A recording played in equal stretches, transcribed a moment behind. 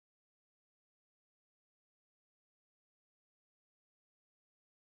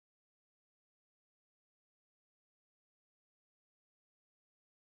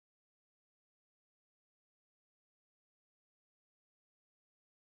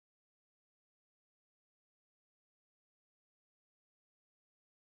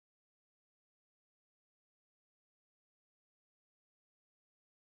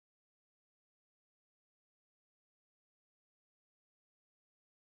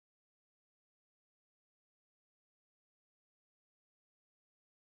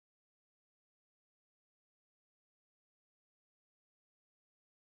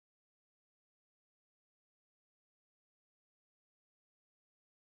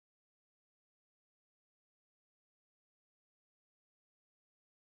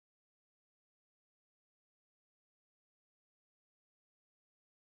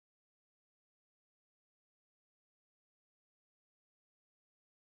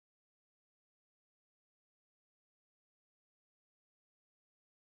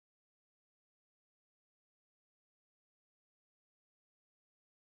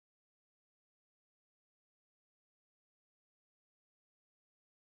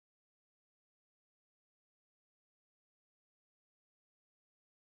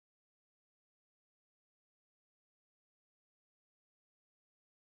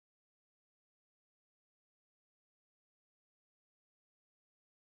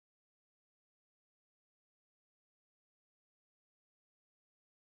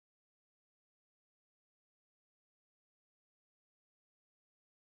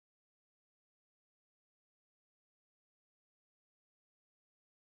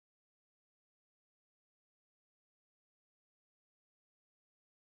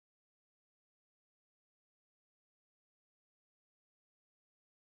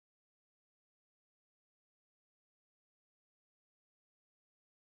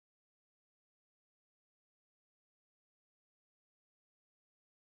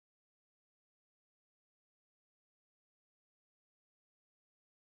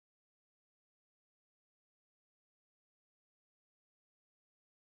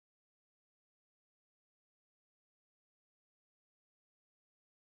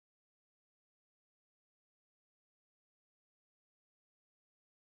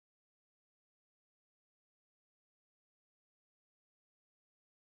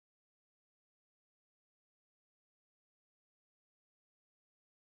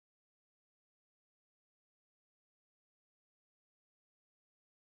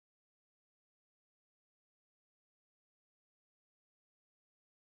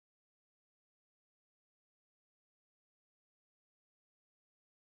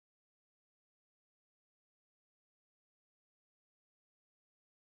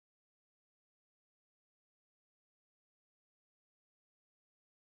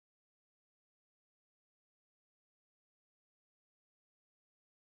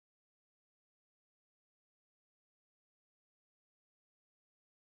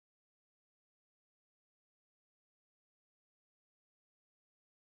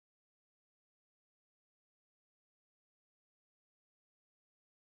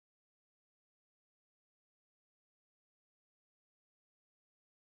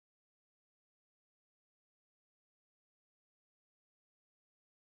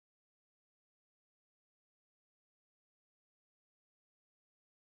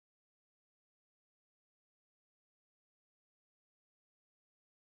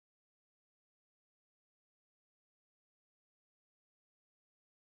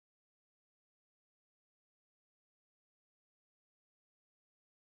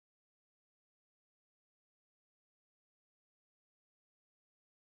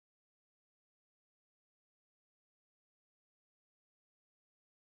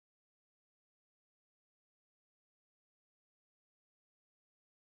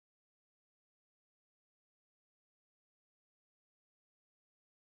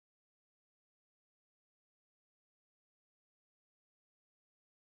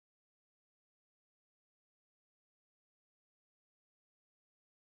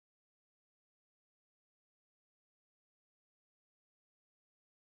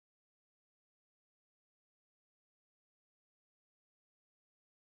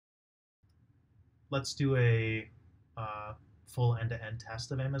let's do a full end-to-end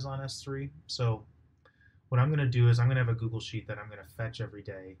test of Amazon S3. So what I'm going to do is I'm going to have a Google Sheet that I'm going to fetch every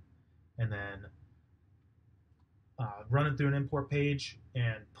day and then run it through an import page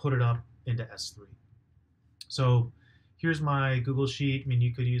and put it up into S3. So here's my Google Sheet. I mean,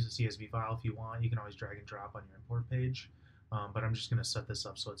 you could use a CSV file if you want. You can always drag and drop on your import page, but I'm just going to set this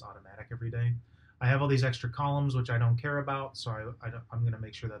up so it's automatic every day. I have all these extra columns, which I don't care about, so I'm going to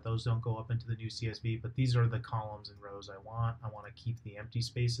make sure that those don't go up into the new CSV, but these are the columns and rows I want. I want to keep the empty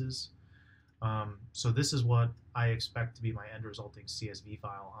spaces. So this is what I expect to be my end resulting CSV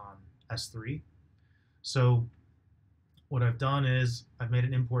file on S3. So what I've done is I've made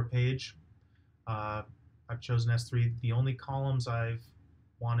an import page. I've chosen S3. The only columns I've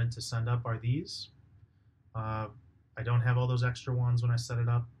wanted to send up are these. I don't have all those extra ones when I set it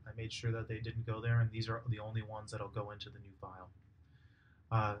up. I made sure that they didn't go there, and these are the only ones that'll go into the new file.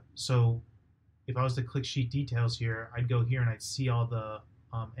 So if I was to click Sheet Details here, I'd go here and I'd see all the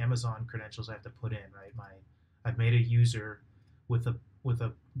Amazon credentials I have to put in, right? I've made a user with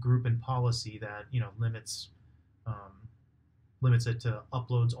a group and policy that limits it to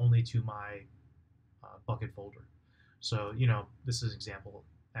uploads only to my bucket folder. So this is example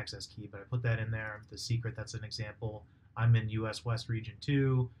access key, but I put that in there. The secret, that's an example. I'm in US West Region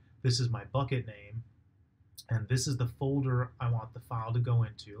 2. This is my bucket name, and this is the folder I want the file to go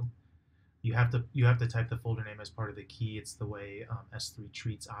into. You have to type the folder name as part of the key. It's the way S3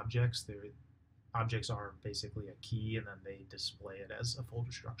 treats objects. Objects are basically a key, and then they display it as a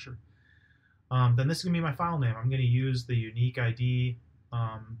folder structure. Then this is going to be my file name. I'm going to use the unique ID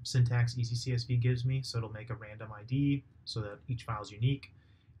syntax EasyCSV gives me, so it'll make a random ID so that each file is unique.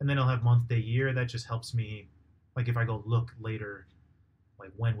 And then it'll have month, day, year. That just helps me, like if I go look later,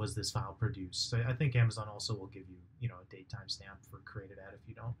 like when was this file produced. So I think Amazon also will give you, a date timestamp for created at if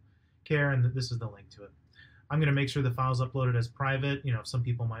you don't care, and this is the link to it. I'm going to make sure the file's uploaded as private. Some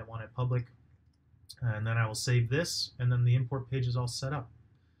people might want it public. And then I will save this, and then the import page is all set up.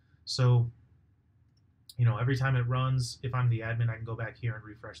 So every time it runs, if I'm the admin, I can go back here and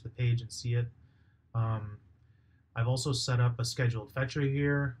refresh the page and see it. I've also set up a scheduled fetcher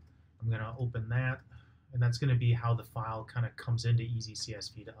here. I'm going to open that, and that's going to be how the file kind of comes into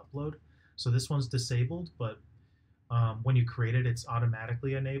EasyCSV to upload. So this one's disabled, but when you create it, it's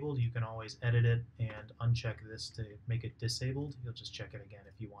automatically enabled. You can always edit it and uncheck this to make it disabled. You'll just check it again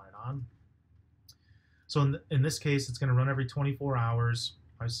if you want it on. So in this case, it's going to run every 24 hours.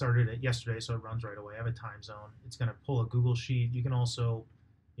 I started it yesterday, so it runs right away. I have a time zone. It's going to pull a Google Sheet. You can also,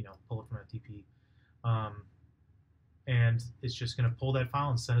 pull it from FTP. And it's just going to pull that file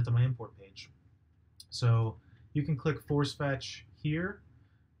and send it to my import page. So you can click Force Fetch here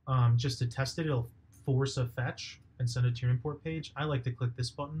just to test it. It'll force a fetch and send it to your import page. I like to click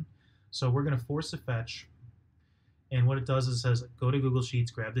this button. So we're going to force a fetch. And what it does is it says, go to Google Sheets,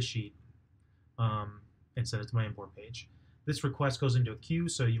 grab the sheet, and send it to my import page. This request goes into a queue,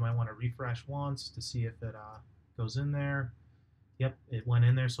 so you might want to refresh once to see if it goes in there. Yep, it went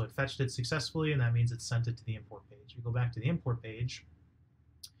in there, so it fetched it successfully, and that means it sent it to the import page. You go back to the import page,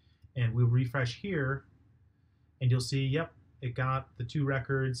 and we'll refresh here, and you'll see, yep, it got the 2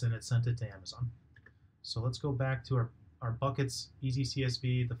 records, and it sent it to Amazon. So let's go back to our buckets,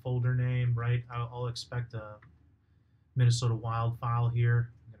 EasyCSV, the folder name, right? I'll expect a Minnesota Wild file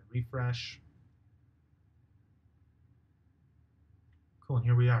here. I'm going to refresh. Cool, and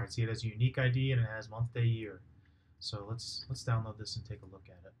here we are. See, it has a unique ID, and it has month, day, year. So let's download this and take a look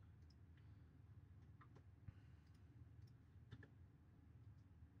at it.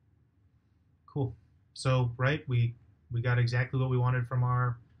 Cool. So right, we got exactly what we wanted from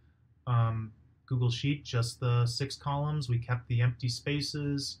our Google Sheet, just the 6 columns. We kept the empty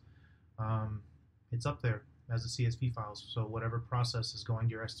spaces. It's up there as a CSV file. So whatever process is going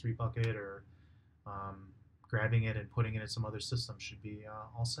to your S3 bucket or grabbing it and putting it in some other system should be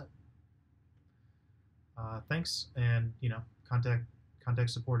all set. Thanks, and contact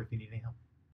support if you need any help.